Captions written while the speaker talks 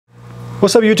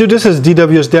What's up YouTube, this is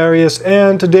DWS Darius,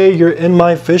 and today you're in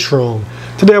my fish room.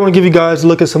 Today I want to give you guys a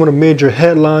look at some of the major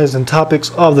headlines and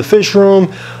topics of the fish room,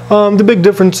 the big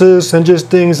differences and just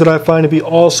things that I find to be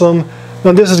awesome.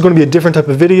 Now this is going to be a different type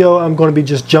of video. I'm going to be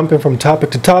just jumping from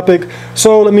topic to topic,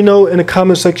 so let me know in the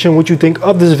comment section what you think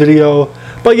of this video.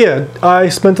 But yeah, I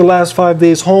spent the last 5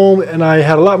 days home and I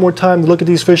had a lot more time to look at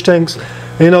these fish tanks.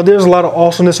 And, you know, there's a lot of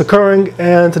awesomeness occurring,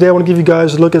 and today I want to give you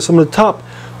guys a look at some of the top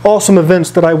awesome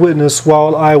events that I witnessed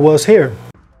while I was here.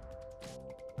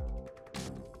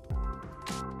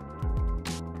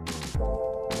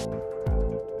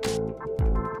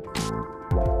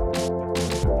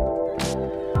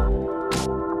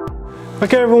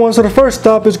 Okay everyone, so the first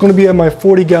stop is going to be at my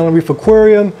 40-gallon reef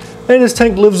aquarium, and this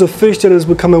tank lives a fish that is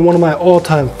becoming one of my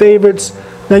all-time favorites.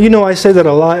 Now you know I say that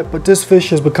a lot, but this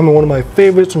fish is becoming one of my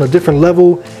favorites on a different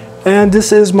level, and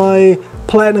this is my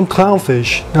platinum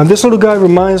clownfish. Now this little guy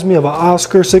reminds me of an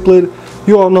Oscar cichlid.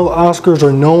 You all know Oscars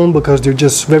are known because they're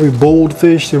just very bold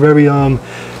fish. They're very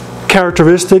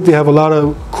characteristic. They have a lot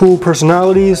of cool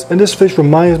personalities, and this fish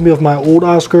reminds me of my old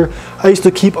Oscar. I used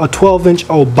to keep a 12-inch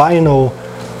albino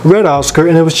red Oscar,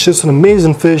 and it was just an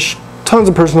amazing fish, tons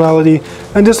of personality.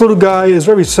 And this little guy is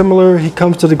very similar. He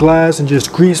comes to the glass and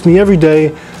just greets me every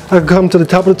day. I come to the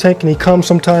top of the tank and he comes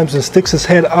sometimes and sticks his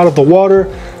head out of the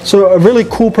water. So a really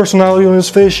cool personality on this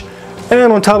fish.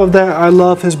 And on top of that, I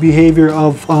love his behavior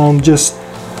of just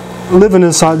living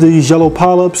inside these yellow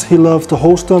polyps. He loves to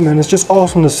host them, and it's just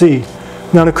awesome to see.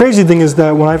 Now the crazy thing is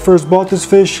that when I first bought this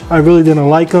fish, I really didn't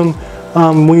like him.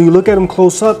 When you look at him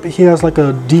close up, he has like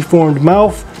a deformed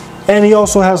mouth, and he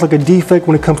also has like a defect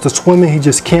when it comes to swimming. He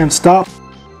just can't stop.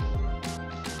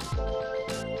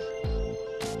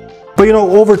 But you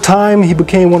know, over time he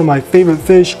became one of my favorite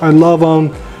fish. I love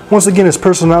once again, his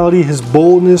personality, his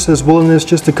boldness, his willingness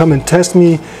just to come and test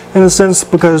me in a sense,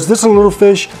 because this is a little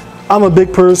fish. I'm a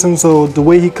big person, so the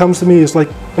way he comes to me is like,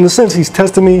 in a sense, he's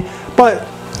testing me. But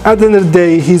at the end of the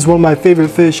day, he's one of my favorite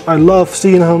fish. I love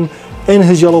seeing him in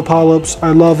his yellow polyps.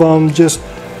 I love just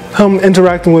him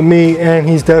interacting with me, and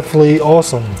he's definitely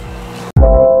awesome.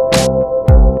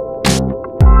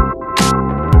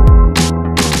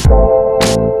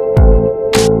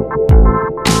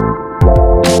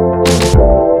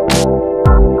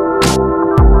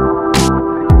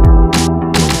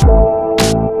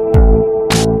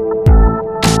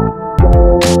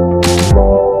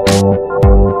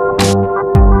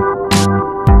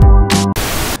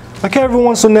 Okay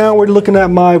everyone, so now we're looking at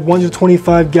my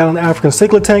 125-gallon African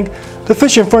cichlid tank. The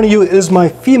fish in front of you is my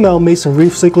female mason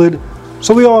reef cichlid.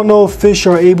 So we all know fish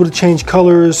are able to change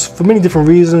colors for many different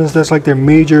reasons. That's like their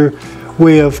major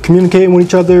way of communicating with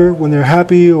each other. When they're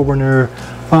happy or when they're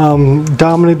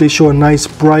dominant, they show a nice,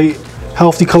 bright,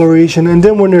 healthy coloration. And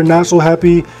then when they're not so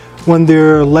happy, when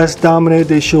they're less dominant,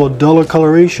 they show a duller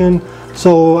coloration.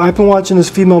 So I've been watching this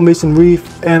female mason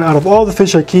reef, and out of all the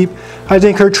fish I keep, I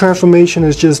think her transformation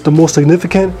is just the most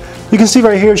significant. You can see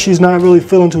right here she's not really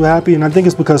feeling too happy, and I think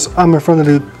it's because I'm in front of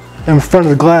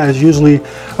the glass. Usually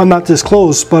I'm not this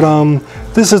close, but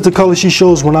this is the color she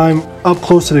shows when I'm up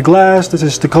close to the glass. This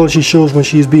is the color she shows when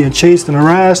she's being chased and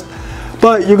harassed.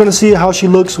 But you're gonna see how she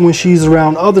looks when she's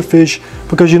around other fish,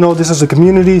 because you know this is a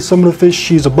community. Some of the fish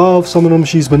she's above, some of them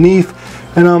she's beneath.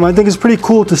 And I think it's pretty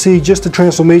cool to see just the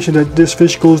transformation that this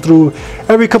fish goes through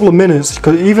every couple of minutes,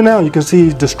 because even now you can see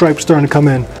the stripes starting to come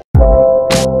in.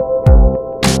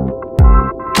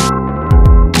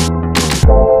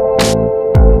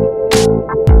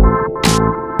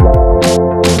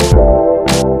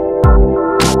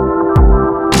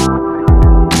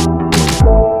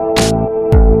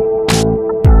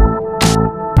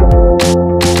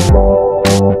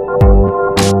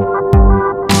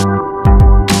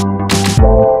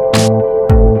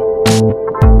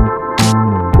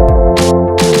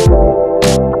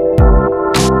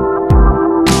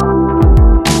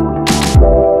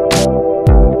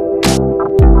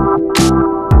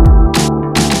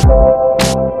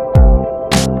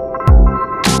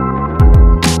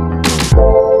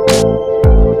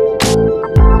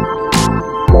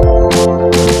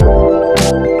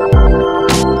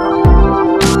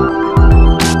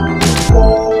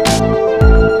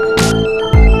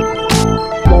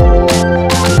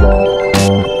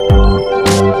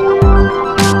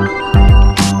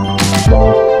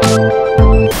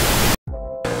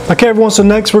 Okay everyone, so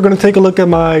next we're going to take a look at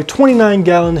my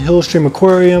 29-gallon Hillstream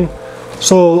aquarium.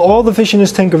 So all the fish in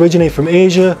this tank originate from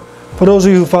Asia. For those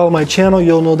of you who follow my channel,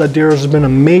 you'll know that there has been a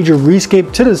major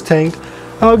rescape to this tank.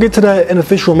 I'll get to that in a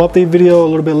fish room update video a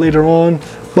little bit later on.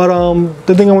 But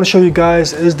the thing I want to show you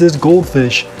guys is this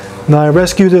goldfish. Now I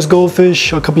rescued this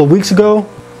goldfish a couple of weeks ago.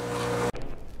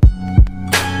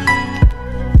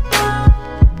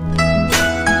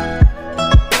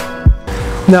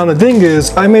 Now the thing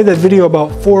is, I made that video about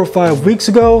 4 or 5 weeks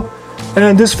ago,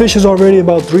 and this fish is already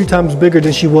about 3 times bigger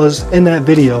than she was in that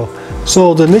video.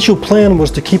 So the initial plan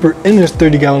was to keep her in this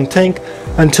 30-gallon tank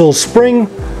until spring,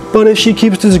 but if she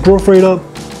keeps this growth rate up,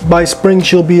 by spring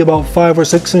she'll be about 5 or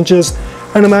 6 inches.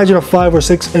 And imagine a 5 or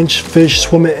 6 inch fish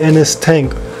swimming in this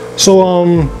tank. So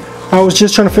I was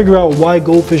just trying to figure out why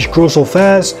goldfish grow so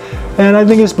fast, and I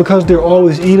think it's because they're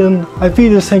always eating. I feed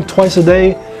this tank twice a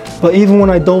day, but even when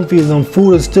I don't feed them,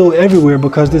 food is still everywhere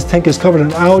because this tank is covered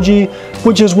in algae,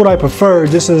 which is what I prefer.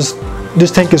 This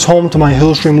tank is home to my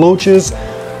hillstream loaches.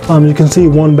 You can see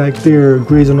one back there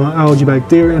grazing on algae back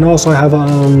there, and also I have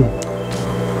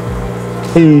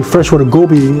a freshwater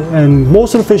goby, and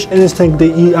most of the fish in this tank,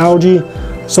 they eat algae.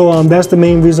 So that's the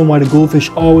main reason why the goldfish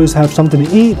always have something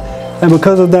to eat, and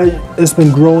because of that, it's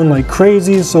been growing like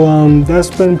crazy. So that's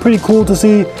been pretty cool to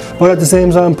see, but at the same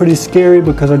time pretty scary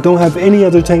because I don't have any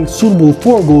other tank suitable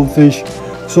for goldfish.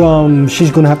 So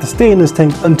she's gonna have to stay in this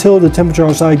tank until the temperature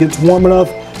outside gets warm enough.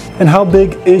 And how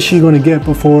big is she gonna get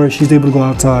before she's able to go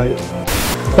outside?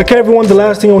 Okay everyone, the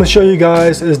last thing I want to show you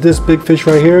guys is this big fish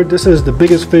right here. This is the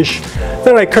biggest fish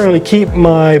that I currently keep,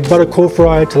 my butter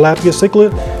cofri tilapia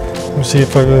cichlid. Let me see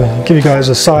if I can give you guys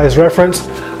a size reference.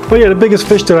 But yeah, the biggest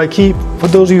fish that I keep, for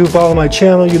those of you who follow my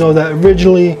channel, you know that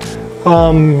originally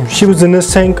she was in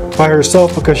this tank by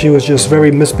herself because she was just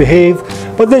very misbehaved.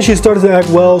 But then she started to act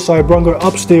well, so I brought her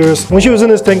upstairs. When she was in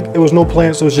this tank, it was no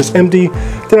plants, so it was just empty.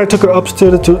 Then I took her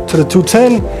upstairs to the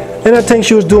 210. In that tank,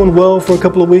 she was doing well for a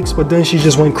couple of weeks, but then she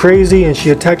just went crazy and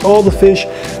she attacked all the fish,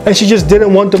 and she just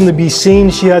didn't want them to be seen.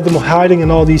 She had them hiding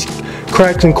in all these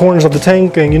cracks and corners of the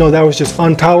tank, and you know, that was just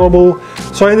intolerable.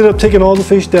 So I ended up taking all the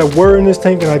fish that were in this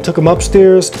tank and I took them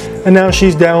upstairs, and now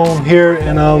she's down here,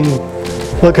 and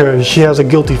look at her, she has a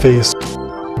guilty face.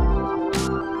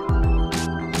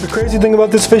 The crazy thing about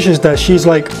this fish is that she's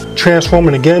like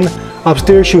transforming again.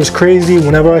 Upstairs she was crazy.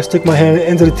 Whenever I stick my hand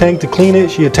into the tank to clean it,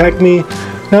 she attacked me.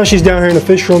 Now she's down here in the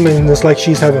fish room, and it's like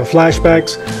she's having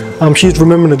flashbacks. She's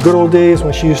remembering the good old days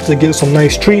when she used to get some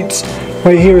nice treats.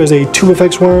 Right here is a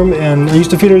tubifex worm, and I used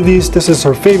to feed her these. This is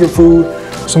her favorite food,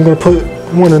 so I'm gonna put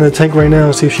one in the tank right now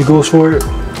and see if she goes for it.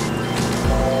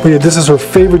 But yeah, this is her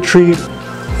favorite treat,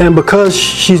 and because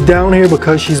she's down here,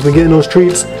 because she's been getting those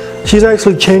treats, she's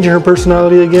actually changing her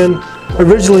personality again.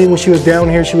 Originally, when she was down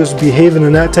here, she was behaving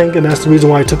in that tank, and that's the reason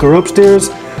why I took her upstairs.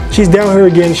 She's down here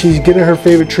again, she's getting her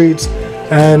favorite treats,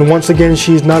 and once again,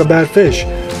 she's not a bad fish.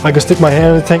 I can stick my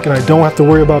hand in the tank and I don't have to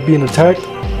worry about being attacked.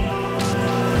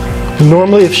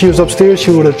 Normally, if she was upstairs,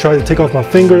 she would have tried to take off my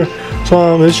finger.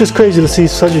 So it's just crazy to see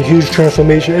such a huge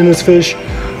transformation in this fish.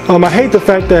 I hate the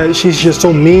fact that she's just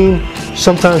so mean.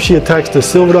 Sometimes she attacks the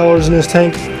silver dollars in this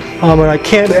tank, and I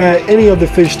can't add any of the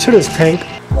fish to this tank,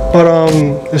 but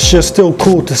it's just still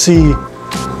cool to see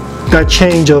that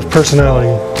change of personality.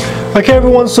 Okay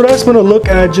everyone, so that's been a look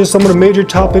at just some of the major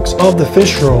topics of the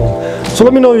fish room. So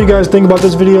let me know what you guys think about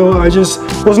this video. I just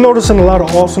was noticing a lot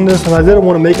of awesomeness, and I didn't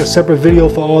want to make a separate video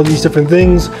for all these different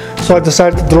things, so I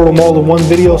decided to throw them all in one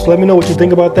video. So let me know what you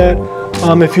think about that.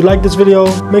 If you like this video,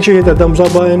 make sure you hit that thumbs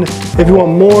up button. If you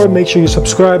want more, make sure you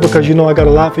subscribe, because you know I got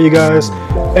a lot for you guys.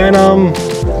 And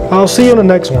I'll see you on the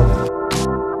next one.